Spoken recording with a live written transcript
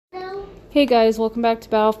Hey guys, welcome back to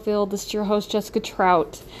Battlefield. This is your host, Jessica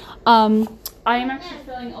Trout. I am actually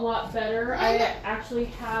feeling a lot better. I actually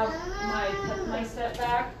have my step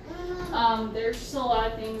back. There's just a lot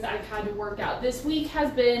of things I've had to work out. This week has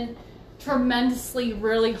been tremendously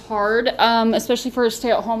really hard, especially for a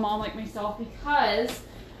stay-at-home mom like myself, because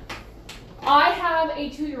I have a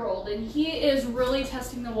 2-year-old and he is really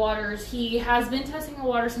testing the waters. He has been testing the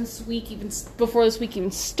water since this week, even before this week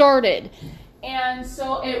even started. And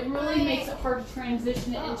so it really makes it hard to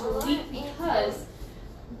transition it into a week, because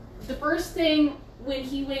the first thing when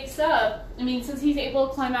he wakes up, I mean, since he's able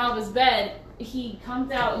to climb out of his bed, he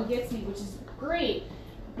comes out and gets me, which is great,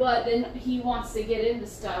 but then he wants to get into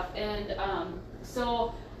stuff. And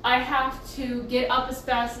so I have to get up as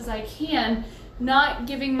fast as I can, not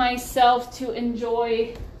giving myself to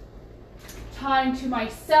enjoy time to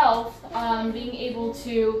myself, being able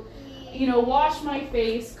to, you know, wash my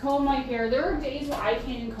face, comb my hair. There are days where I can't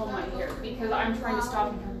even comb my hair because I'm trying to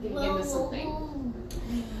stop him from getting into something.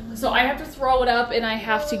 So I have to throw it up, and I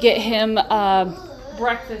have to get him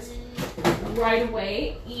breakfast right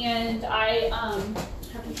away, and I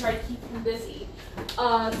have to try to keep him busy.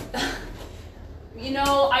 You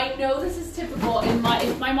know, I know this is typical, and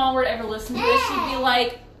if my mom were to ever listen to this, she'd be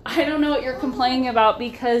like, I don't know what you're complaining about,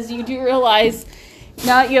 because you do realize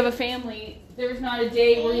now that you have a family, there's not a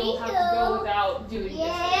day where you'll have to go without doing dishes.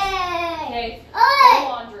 Okay? Or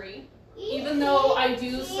laundry. Even though I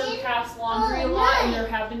do surpass laundry a lot, and there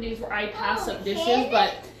have been days where I pass up dishes,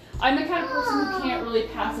 but I'm the kind of person who can't really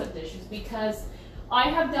pass up dishes, because I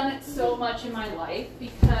have done it so much in my life,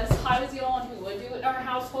 because I was the only one who would do it in our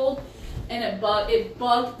household, and it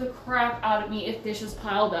bugged the crap out of me if dishes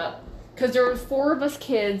piled up, because there were 4 of us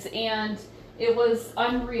kids, and it was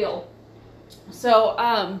unreal. So,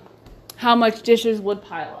 how much dishes would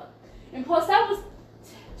pile up. And plus, that was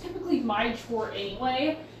typically my chore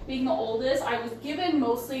anyway. Being the oldest, I was given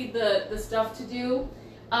mostly the stuff to do.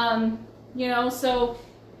 You know, so,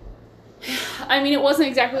 I mean, it wasn't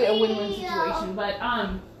exactly a win-win situation, but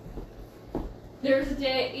there's a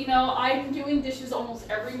day, you know, I'm doing dishes almost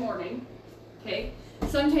every morning, okay?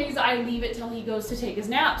 Sometimes I leave it till he goes to take his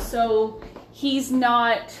nap, so he's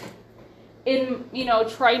not in, you know,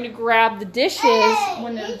 trying to grab the dishes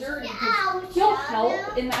when they're dirty. He'll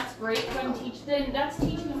help, and that's great. That's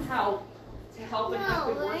teaching him how to help and have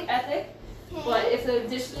good work ethic. But if the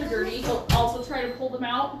dishes are dirty, he'll also try to pull them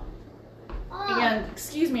out. And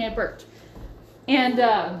excuse me, I burped. And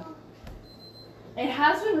it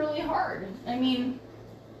has been really hard. I mean,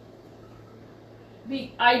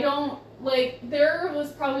 I don't, like, there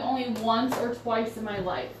was probably only once or twice in my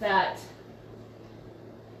life that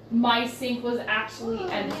my sink was actually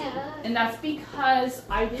empty. And that's because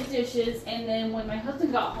I did dishes, and then when my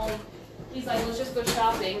husband got home, he's like, let's just go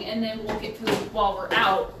shopping, and then we'll get food while we're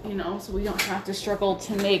out, you know, so we don't have to struggle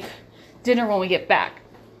to make dinner when we get back.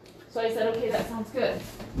 So I said, okay, that sounds good.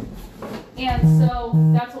 And so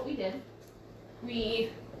that's what we did. We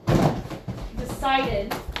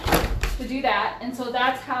decided to do that, and so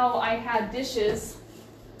that's how I had dishes.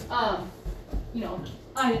 You know,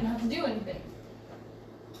 I didn't have to do anything.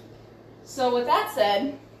 So with that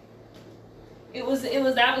said, that was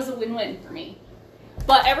a win-win for me.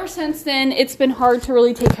 But ever since then, it's been hard to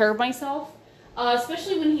really take care of myself,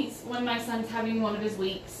 especially when my son's having one of his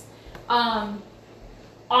weeks. I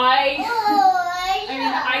mean,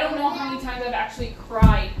 I don't know how many times I've actually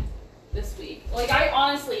cried this week. Like, I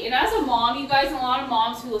honestly, and as a mom, you guys, and a lot of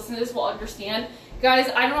moms who listen to this will understand, guys,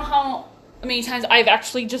 I don't know how many times I've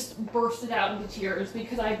actually just bursted out into tears,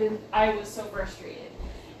 because I was so frustrated.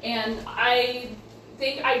 And I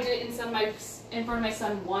think I did it in front of my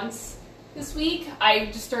son once this week. I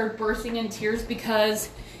just started bursting in tears because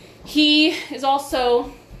he is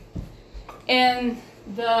also in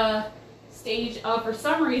the stage of, for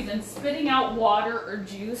some reason, spitting out water or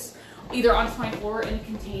juice either onto my floor in a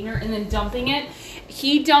container and then dumping it.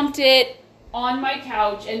 He dumped it on my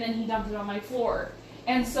couch, and then he dumped it on my floor.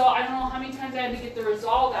 And so I don't know how many times I had to get the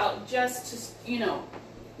Resolve out just to, you know,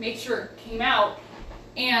 make sure it came out.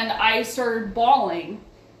 And I started bawling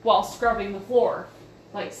while scrubbing the floor,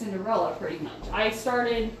 like Cinderella, pretty much. I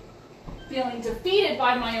started feeling defeated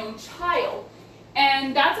by my own child.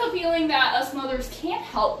 And that's a feeling that us mothers can't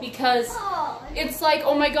help, because it's like,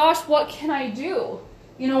 oh my gosh, what can I do?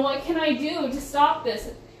 You know, what can I do to stop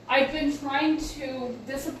this? I've been trying to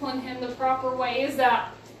discipline him the proper ways,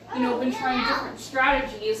 that, you know, been trying different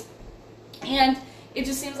strategies, and it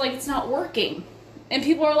just seems like it's not working. And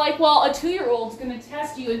people are like, well, a 2-year-old's going to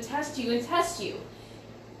test you and test you and test you.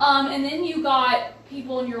 And then you got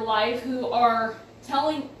people in your life who are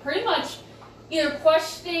telling, pretty much either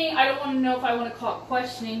questioning, I don't want to know if I want to call it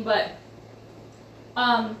questioning, but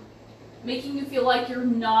making you feel like you're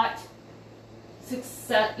not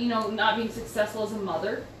not being successful as a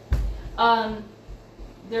mother.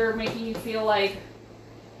 They're making you feel like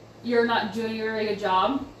you're not doing a very good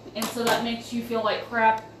job, and so that makes you feel like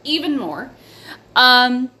crap even more.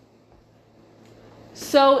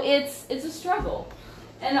 So it's a struggle,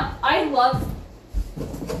 and I love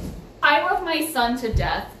my son to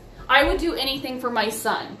death. I would do anything for my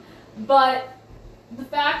son, but the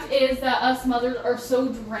fact is that us mothers are so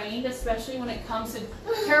drained, especially when it comes to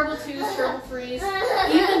terrible 2s, terrible 3s,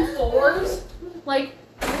 even 4s. Like,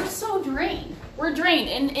 we're so drained. We're drained,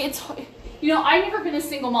 and it's, I've never been a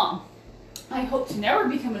single mom. I hope to never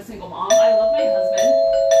become a single mom. I love my husband.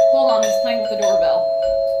 Hold on, he's playing with the doorbell.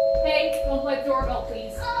 Hey, don't play with the doorbell,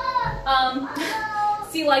 please.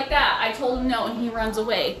 See, like that, I told him no, and he runs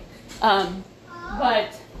away.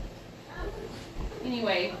 But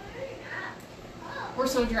anyway, we're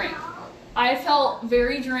so drained. I felt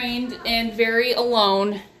very drained and very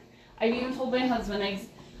alone. I've even told my husband,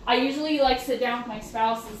 I usually sit down with my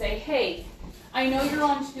spouse and say, hey, I know you're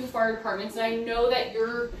on 2 fire departments, and I know that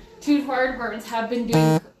your 2 fire departments have been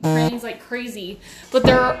doing trainings like crazy, but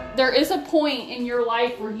there is a point in your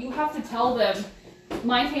life where you have to tell them,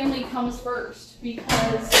 my family comes first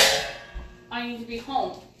because I need to be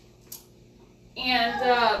home.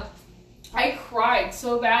 And I cried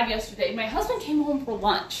so bad yesterday. My husband came home for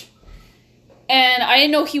lunch, and I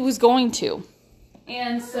didn't know he was going to.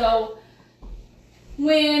 And so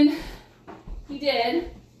when he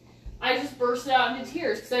did, I just bursted out into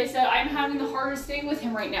tears because I said, I'm having the hardest day with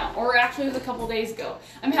him right now. Or actually, it was a couple days ago.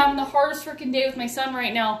 I'm having the hardest freaking day with my son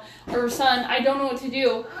right now. Or son, I don't know what to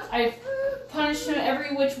do. I've punished him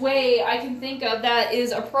every which way I can think of that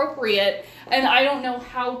is appropriate. And I don't know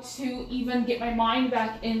how to even get my mind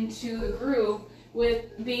back into the groove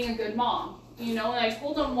with being a good mom. And I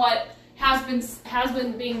told him what has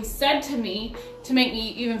been being said to me to make me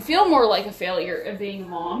even feel more like a failure of being a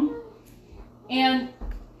mom. And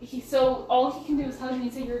so all he can do is hug me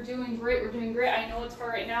and say, you're doing great, we're doing great. I know it's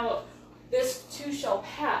hard right now, but this too shall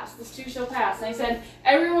pass. This too shall pass. And I said,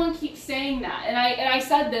 everyone keeps saying that. And I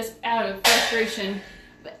said this out of frustration,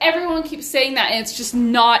 but everyone keeps saying that, and it's just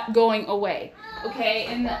not going away. Okay?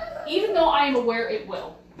 And even though I am aware it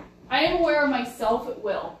will. I am aware of myself it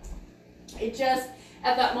will. It just,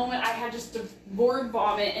 at that moment, I had just to word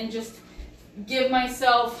vomit and just give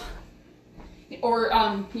myself, or,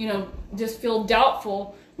 just feel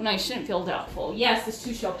doubtful when I shouldn't feel doubtful. Yes, this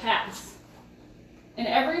too shall pass. And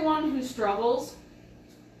everyone who struggles,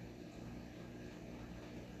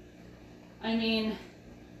 it's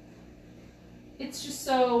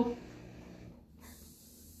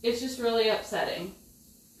just really upsetting.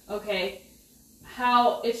 Okay?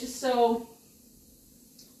 How it's just so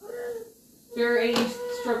very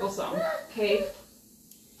strugglesome. Okay?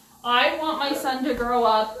 I want my son to grow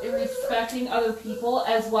up respecting other people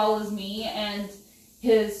as well as me and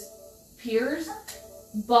his peers,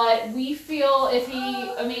 but we feel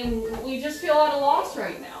we just feel at a loss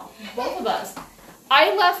right now, both of us.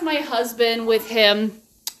 I left my husband with him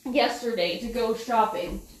yesterday to go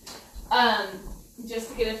shopping, just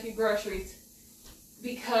to get a few groceries,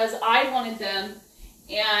 because I wanted them,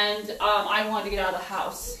 and I wanted to get out of the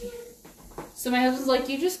house. So my husband's like,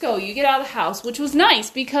 you just go, you get out of the house, which was nice,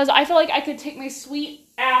 because I feel like I could take my sweet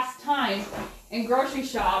ass time and grocery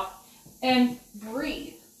shop and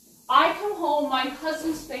breathe. I come home, my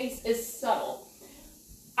husband's face is subtle.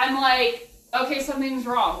 I'm like, okay, something's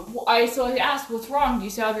wrong. So I asked, what's wrong? Do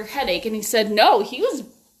you still have your headache? And he said, no,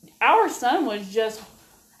 our son was just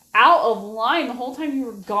out of line the whole time you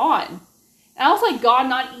were gone. And I was like, gone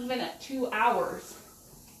not even at 2 hours.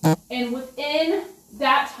 And within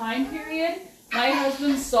that time period, my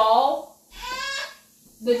husband saw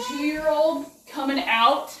the 2-year-old coming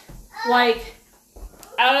out,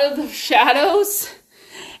 out of the shadows,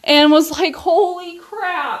 and was like, holy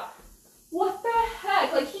crap, what the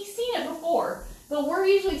heck? He's seen it before, but we're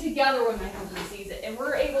usually together when my husband sees it, and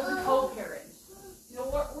we're able to co-parent.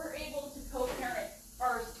 We're able to co-parent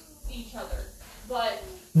each other, but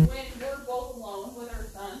when we're both alone with our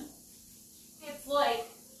son, it's like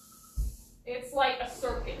a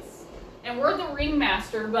circus, and we're the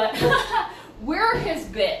ringmaster, but we're his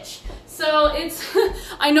bitch. So it's,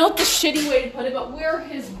 I know it's a shitty way to put it, but we're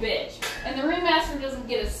his bitch. And the ringmaster doesn't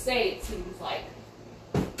get a say, it seems like.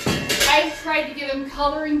 I've tried to give him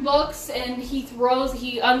coloring books, and he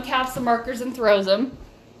uncaps the markers and throws them.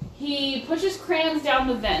 He pushes crayons down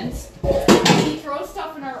the vents. He throws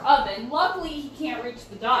stuff in our oven. Luckily, he can't reach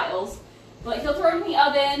the dials, but he'll throw it in the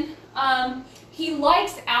oven. He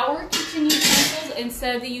likes our kitchen utensils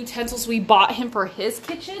instead of the utensils we bought him for his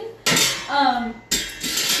kitchen.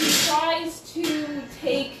 he tries to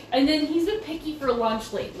take, and then he's been picky for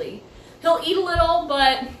lunch lately. He'll eat a little,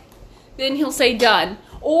 but then he'll say done.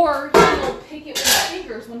 Or he'll pick it with his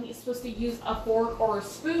fingers when he's supposed to use a fork or a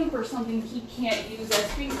spoon for something he can't use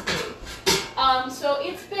as finger food. So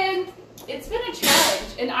it's been a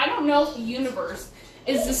challenge, and I don't know if the universe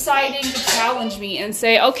is deciding to challenge me and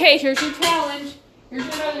say, okay, here's your challenge, here's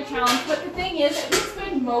another challenge. But the thing is, it's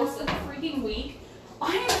been most of the freaking week.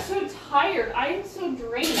 I am so tired. I am so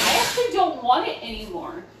drained. I actually don't want it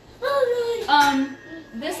anymore.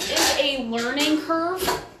 This is a learning curve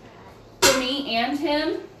for me and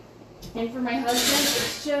him, and for my husband.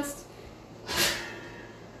 It's just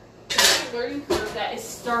a learning curve that is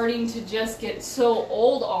starting to just get so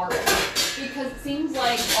old already, because it seems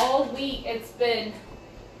like all week it's been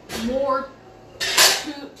more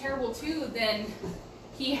terrible too than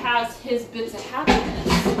he has his bits of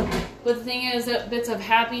happiness. But the thing is that bits of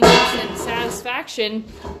happiness and satisfaction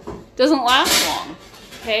doesn't last long,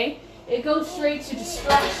 okay? It goes straight to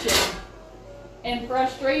distraction and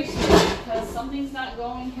frustration because something's not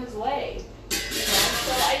going his way. You know?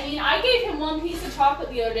 So, I mean, I gave him one piece of chocolate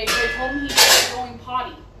the other day because I told him he was going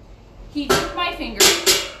potty. He took my finger,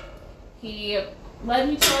 he led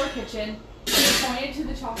me to our kitchen, he pointed to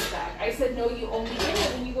the chocolate bag. I said, no, you only get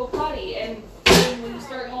it when you go potty, and when you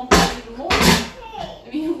start going potty even more, I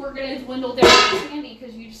mean, we're going to dwindle down to candy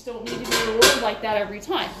because you just don't need to be rewarded like that every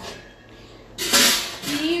time.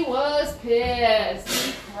 He was pissed.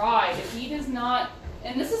 He cried. He does not,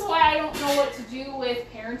 and this is why I don't know what to do with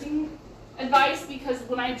parenting advice, because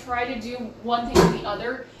when I try to do one thing or the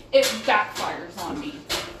other, it backfires on me.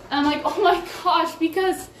 And I'm like, oh my gosh,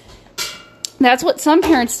 because that's what some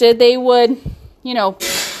parents did. They would, you know,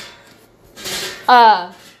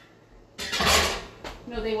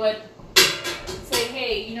 they would say,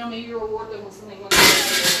 hey, you know, maybe reward them with something when they do.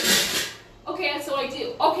 Okay, so I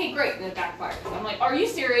do. Okay, great. Then it backfires. I'm like, are you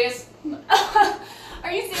serious?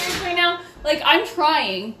 Are you serious right now? Like, I'm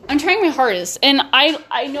trying my hardest. And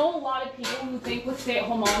I know a lot of people who think with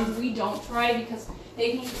stay-at-home moms, we don't try because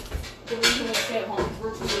they think the reason we stay at home is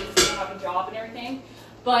we're too lazy to have a job and everything.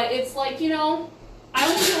 But it's like, you know, I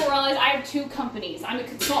want people to realize I have two companies. I'm a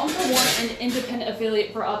consultant for one and an independent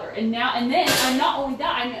affiliate for other. And then I'm not only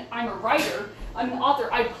that, I'm a writer. I'm an author.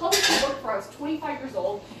 I published a book before I was 25 years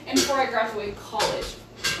old and before I graduated college.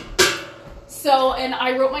 So, and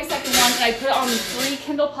I wrote my second one and I put it on free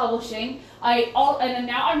Kindle publishing. And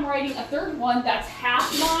now I'm writing a third one that's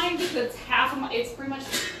half mine, because it's half of my, it's pretty much,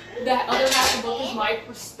 the other half of the book is my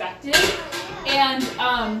perspective. And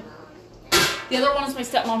the other one is my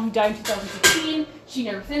stepmom who died in 2015. She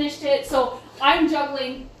never finished it. So I'm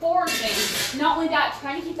juggling 4 things. Not only that,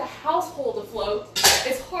 trying to keep the household afloat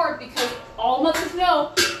is hard because all mothers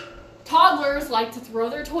know toddlers like to throw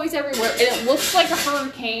their toys everywhere, and it looks like a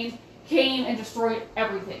hurricane came and destroyed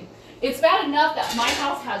everything. It's bad enough that my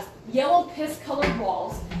house has yellow piss-colored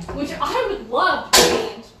walls, which I would love to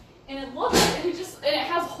change. And it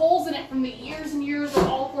has holes in it from the years and years of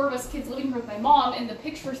all 4 of us kids living here with my mom, and the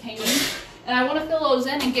pictures hanging. And I want to fill those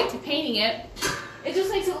in and get to painting it. It just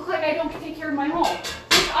makes it look like I don't take care of my home.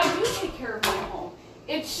 Which I do take care of my home.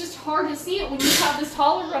 It's just hard to see it when you have this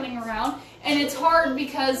toddler running around. And it's hard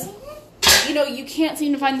because, you know, you can't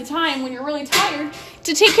seem to find the time when you're really tired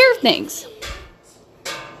to take care of things.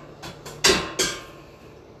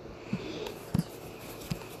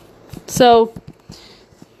 So,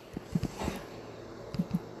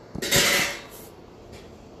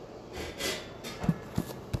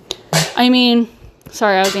 I mean,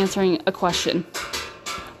 sorry, I was answering a question.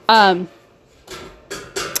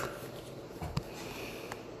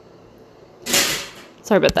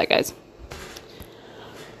 Sorry about that, guys.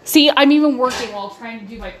 See, I'm even working while trying to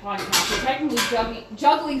do my podcast. So technically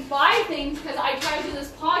juggling 5 things because I try to do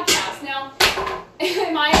this podcast. Now,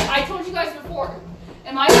 I told you guys before,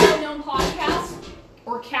 am I a well-known podcast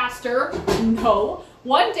or caster? No.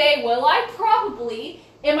 One day, will I? Probably.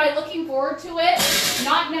 Am I looking forward to it?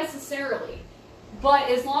 Not necessarily. But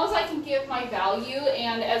as long as I can give my value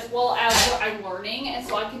and as well as what I'm learning, and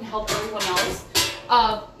so I can help everyone else,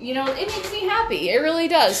 you know, it makes me happy. It really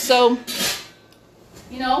does. So,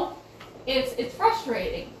 you know, it's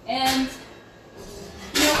frustrating. And,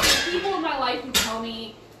 you know, people in my life who tell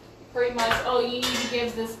me pretty much, oh, you need to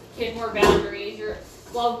give this kid more boundaries, or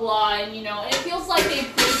blah, blah, and, you know, and it feels like they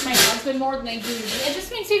praise my husband more than they do me. It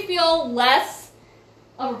just makes me feel less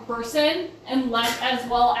of a person and less as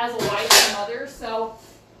well as a wife and mother. So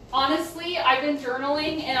honestly, I've been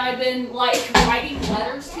journaling and I've been like writing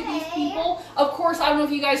letters to these people. Of course, I don't know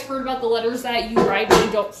if you guys heard about the letters that you write but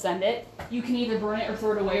you don't send it. You can either burn it or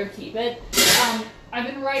throw it away or keep it. I've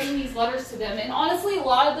been writing these letters to them, and honestly, a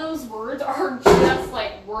lot of those words are just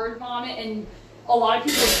like word vomit, and a lot of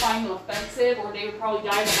people would find them offensive, or they would probably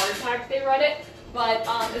die of a heart attack if they read it. But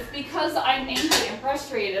it's because I'm angry and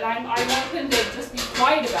frustrated. I want them to just be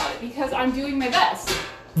quiet about it because I'm doing my best.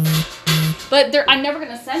 But I'm never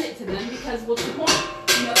going to send it to them because what's the point?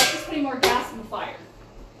 You know, that's just putting more gas in the fire.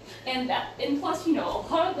 And plus, you know,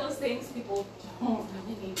 a lot of those things people don't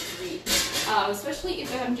really need to read, especially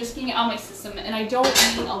if I'm just getting it out of my system, and I don't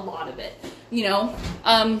mean a lot of it. You know,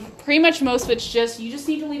 pretty much most of it's just you just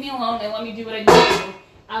need to leave me alone and let me do what I need to do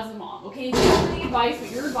as a mom. Okay, thanks for the advice,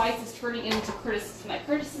 but your advice is turning into criticism. That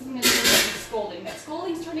criticism is turning into scolding. That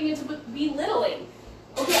scolding is turning into belittling.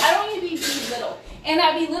 Okay, I don't need to be belittled, and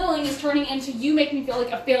that belittling is turning into you making me feel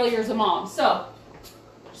like a failure as a mom. So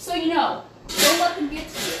you know, don't let them get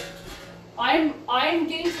to you. I'm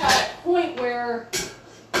getting to that point where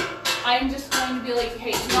I'm just going to be like,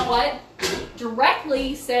 hey, you know what?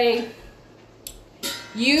 Directly say,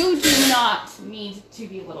 you do not need to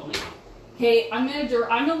belittle me. Okay, I'm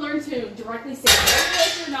gonna learn to directly say,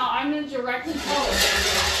 yes or no. I'm gonna directly tell them,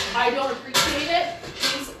 I don't appreciate it.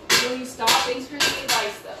 Please, will you stop? Thanks for the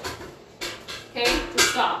advice, though. Okay, just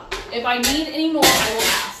stop. If I need any more, I will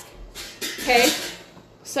ask. Okay,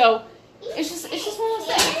 so. It's just one of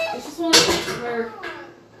those things. It's just one of those things where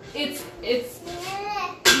it's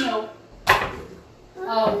you know,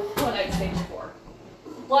 what I'd say before.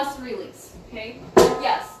 Bless and release, okay?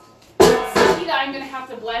 Yes. See that I'm going to have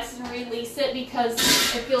to bless and release it because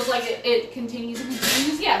it feels like it continues and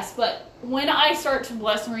continues, yes. But when I start to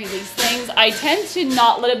bless and release things, I tend to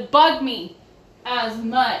not let it bug me as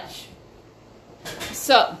much.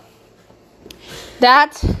 So,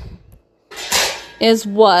 that is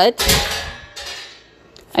what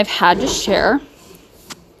I've had to share.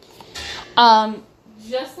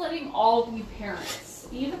 Just letting all of you parents,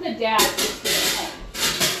 even the dads just stay at home,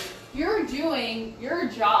 you're doing your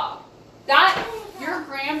job. That your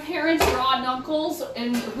grandparents, your aunt and uncles,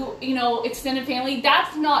 and who, you know, extended family,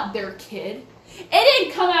 that's not their kid. It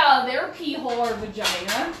didn't come out of their pee hole or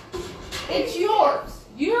vagina. It's yours.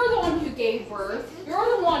 You're the one who gave birth.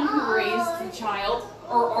 You're the one who raised the child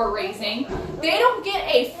or raising. They don't get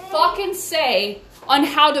a fucking say on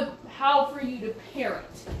how for you to parent.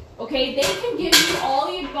 Okay, they can give you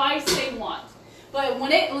all the advice they want, but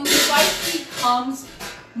when the advice becomes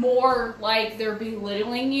more like they're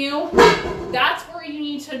belittling you, that's where you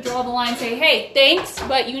need to draw the line and say, hey, thanks,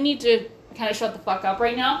 but you need to kind of shut the fuck up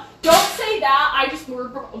right now. Don't say that, I just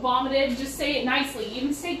word vomited, just say it nicely,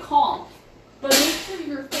 even stay calm. But make sure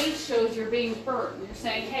your face shows you're being firm. You're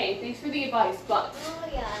saying, hey, thanks for the advice, but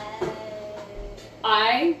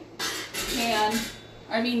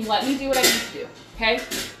let me do what I need to do, okay?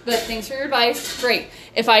 But thanks for your advice. Great.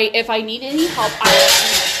 If I need any help, I will let you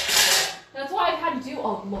know. That's why I've had to do a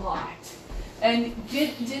lot. And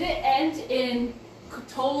did it end in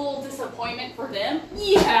total disappointment for them?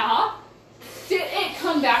 Yeah. Did it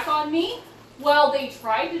come back on me? Well, they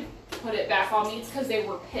tried to put it back on me. It's because they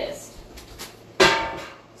were pissed.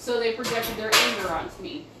 So they projected their anger onto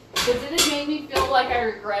me. But did it make me feel like I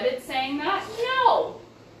regretted saying that? No.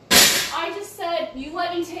 I just said, you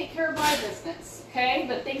let me take care of my business, okay?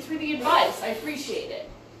 But thanks for the advice. I appreciate it.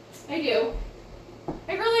 I do.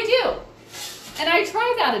 I really do. And I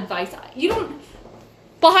try that advice.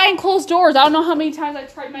 Behind closed doors, I don't know how many times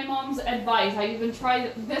I've tried my mom's advice. I've even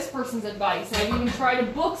tried this person's advice. I've even tried a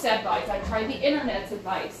book's advice. I've tried the internet's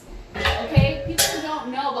advice. Okay? People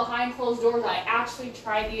don't know behind closed doors I actually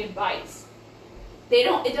try the advice.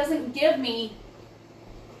 It doesn't give me,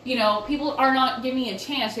 you know, people are not giving me a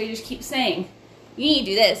chance. They just keep saying, you need to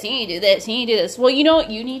do this, you need to do this, you need to do this. Well, you know what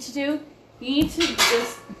you need to do? You need to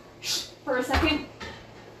just, shh, for a second,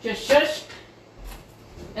 just shush,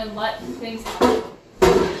 and let things happen.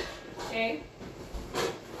 Okay?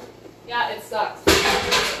 Yeah, it sucks.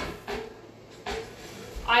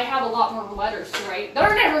 I have a lot more letters to write.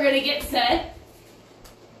 They're never going to get sent.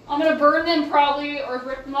 I'm going to burn them probably, or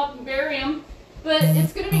rip them up and bury them. But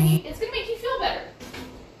it's going to make you feel better.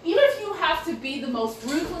 Even if you have to be the most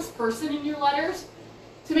ruthless person in your letters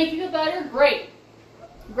to make you feel better, great.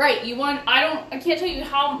 Great. I can't tell you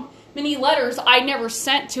how many letters I never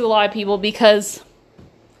sent to a lot of people because,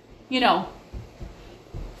 you know,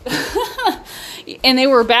 and they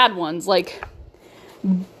were bad ones, like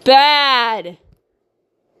bad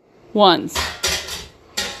ones.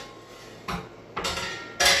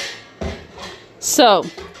 So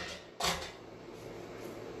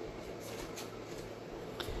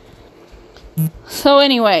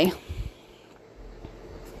anyway,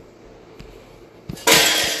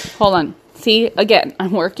 hold on. See, again,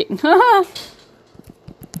 I'm working.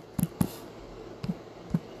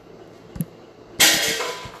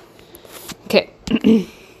 Okay.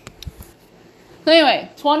 So anyway,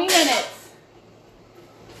 20 minutes.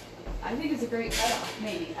 I think it's a great cutoff,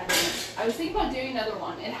 maybe. I don't know. I was thinking about doing another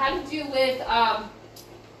one. It had to do with,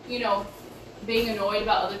 you know, being annoyed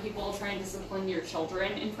about other people trying to discipline your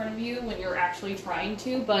children in front of you when you're actually trying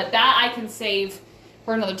to. But that I can save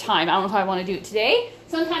for another time. I don't know if I want to do it today.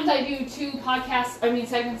 Sometimes I do 2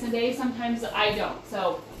 segments a day. Sometimes I don't.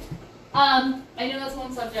 So, I know that's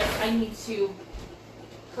one subject I need to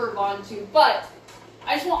curve on to. But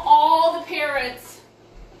I just want all the parents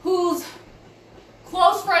whose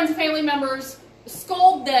close friends and family members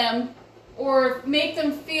scold them or make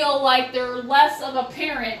them feel like they're less of a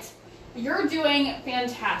parent. You're doing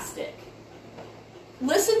fantastic.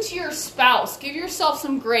 Listen to your spouse. Give yourself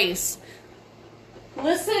some grace.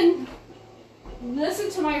 Listen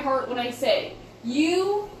to my heart when I say,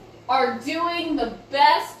 you are doing the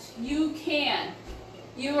best you can.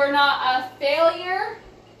 You are not a failure.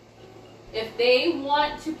 If they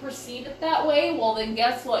want to proceed it that way, well then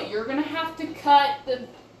guess what? You're going to have to cut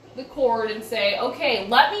the cord and say, okay,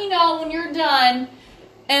 let me know when you're done,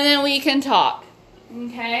 and then we can talk.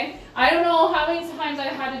 Okay? I don't know how many times I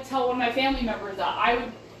had to tell one of my family members that.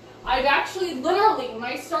 I've actually, literally, when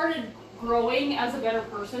I started growing as a better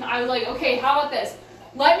person, I was like, okay, how about this?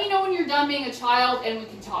 Let me know when you're done being a child and we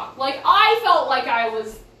can talk. Like, I felt like I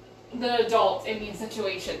was the adult in the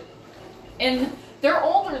situation. And they're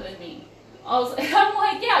older than me. I'm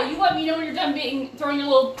like, yeah, you let me know when you're done throwing a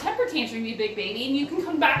little temper tantrum, you big baby, and you can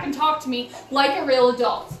come back and talk to me like a real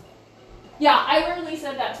adult. Yeah, I literally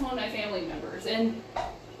said that to one of my family members, and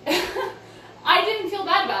I didn't feel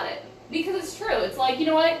bad about it, because it's true. It's like, you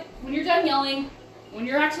know what, when you're done yelling, when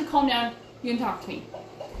you're actually calmed down, you can talk to me.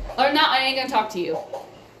 Or not, I ain't gonna talk to you.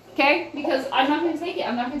 Okay? Because I'm not gonna take it.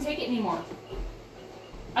 I'm not gonna take it anymore.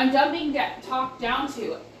 I'm done being talked down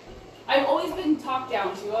to. I've always been talked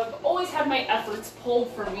down to. I've always had my efforts pulled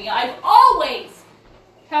from me. I've always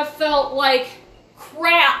have felt like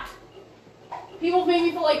crap. People make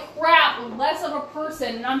me feel like crap, less of a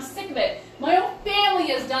person, and I'm sick of it. My own family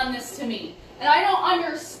has done this to me, and I don't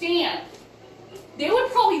understand. They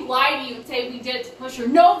would probably lie to you and say we did it to push her.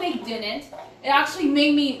 No, they didn't. It actually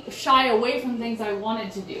made me shy away from things I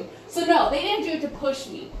wanted to do. So no, they didn't do it to push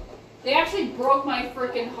me. They actually broke my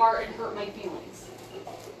freaking heart and hurt my feelings.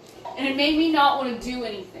 And it made me not want to do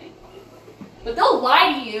anything. But they'll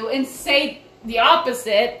lie to you and say the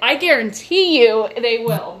opposite. I guarantee you they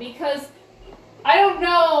will. Because I don't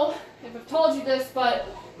know if I've told you this, but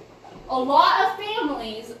a lot of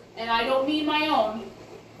families, and I don't mean my own,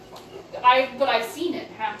 but I've seen it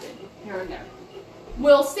happen here and there,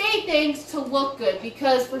 will say things to look good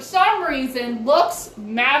because for some reason looks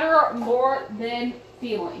matter more than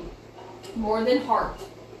feeling, more than heart.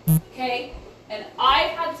 Okay? And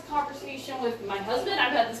I've had this conversation with my husband,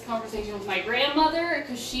 I've had this conversation with my grandmother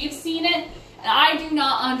because she's seen it, and I do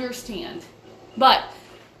not understand. But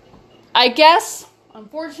I guess,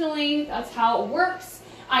 unfortunately, that's how it works.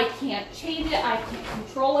 I can't change it, I can't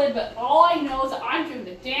control it, but all I know is that I'm doing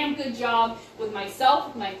a damn good job with myself,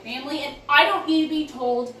 with my family, and I don't need to be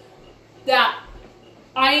told that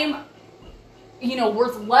I am,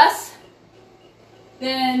 worth less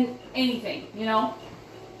than anything,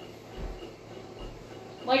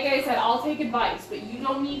 Like I said, I'll take advice, but you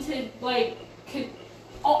don't need to,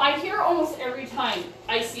 I hear almost every time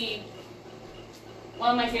I see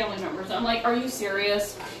one of my family members. I'm like, are you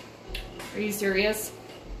serious? Are you serious?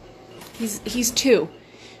 He's 2.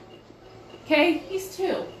 Okay? He's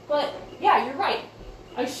 2. But, yeah, you're right.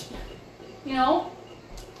 I'm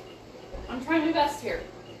trying my best here.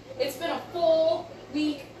 It's been a full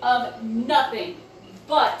week of nothing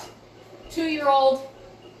but 2-year-old,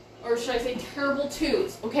 or should I say terrible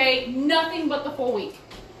 2s, okay? Nothing but the full week.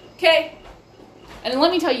 Okay? And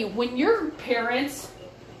let me tell you, when your parents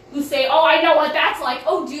who say, oh, I know what that's like,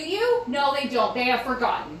 oh, do you? No, they don't. They have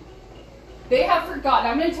forgotten. They have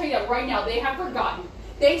forgotten. I'm going to tell you that right now. They have forgotten.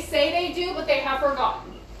 They say they do, but they have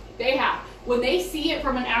forgotten. They have. When they see it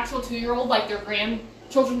from an actual 2-year-old, like their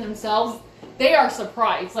grandchildren themselves, they are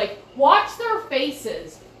surprised. Like, watch their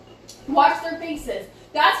faces. Watch their faces.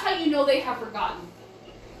 That's how you know they have forgotten.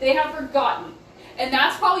 They have forgotten. And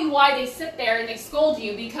that's probably why they sit there and they scold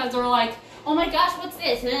you, because they're like, oh my gosh, what's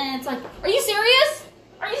this? And it's like, are you serious?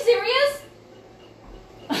 Are you serious?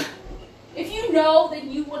 If you know,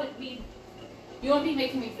 then you wouldn't be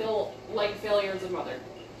making me feel like a failure as a mother.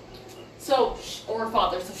 So, or a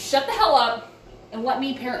father. So shut the hell up and let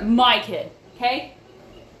me parent my kid, okay?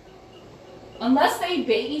 Unless they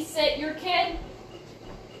babysit your kid,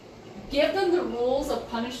 give them the rules of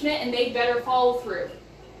punishment and they better follow through.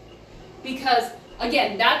 Because,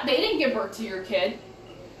 again, they didn't give birth to your kid.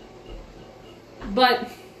 but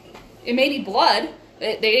it may be blood.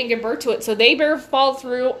 They didn't give birth to it, so they better follow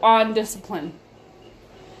through on discipline.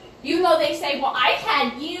 Even though they say, well, I've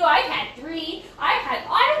had you, I've had 3,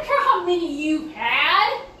 I don't care how many you've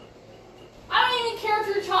had. I don't even care if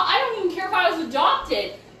you're I don't even care if I was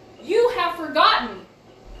adopted. You have forgotten.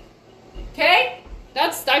 Okay?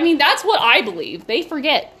 That's what I believe. They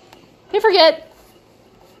forget. They forget.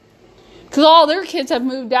 Because all their kids have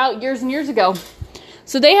moved out years and years ago.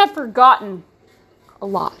 So they have forgotten a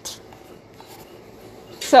lot.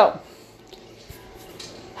 So,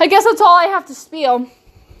 I guess that's all I have to spiel.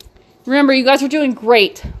 Remember, you guys are doing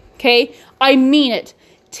great. Okay? I mean it.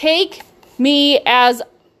 Take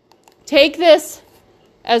this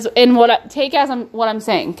as what I'm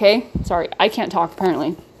saying, okay? Sorry, I can't talk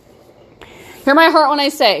apparently. Hear my heart when I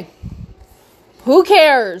say, who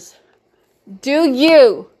cares? Do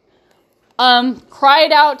you? Cry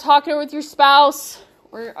it out, talk it with your spouse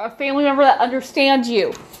or a family member that understands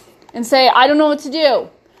you and say, I don't know what to do.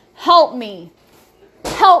 Help me.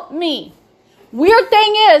 Help me. Weird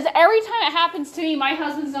thing is, every time it happens to me, my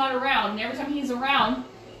husband's not around. And every time he's around,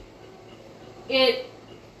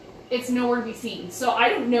 it's nowhere to be seen. So I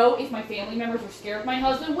don't know if my family members are scared of my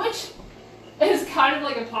husband, which is kind of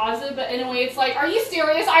like a positive, but in a way it's like, are you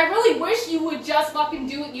serious? I really wish you would just fucking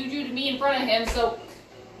do what you do to me in front of him so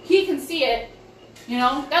he can see it. You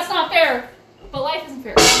know, that's not fair, but life isn't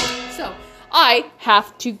fair. So I'm going to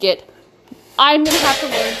have to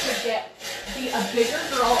learn to be a bigger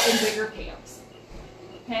girl in bigger pants.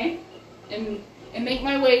 Okay? And make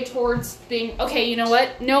my way towards being, okay, you know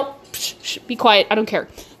what? Nope. Be quiet. I don't care.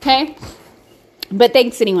 Okay? But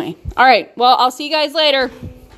thanks anyway. All right. Well, I'll see you guys later.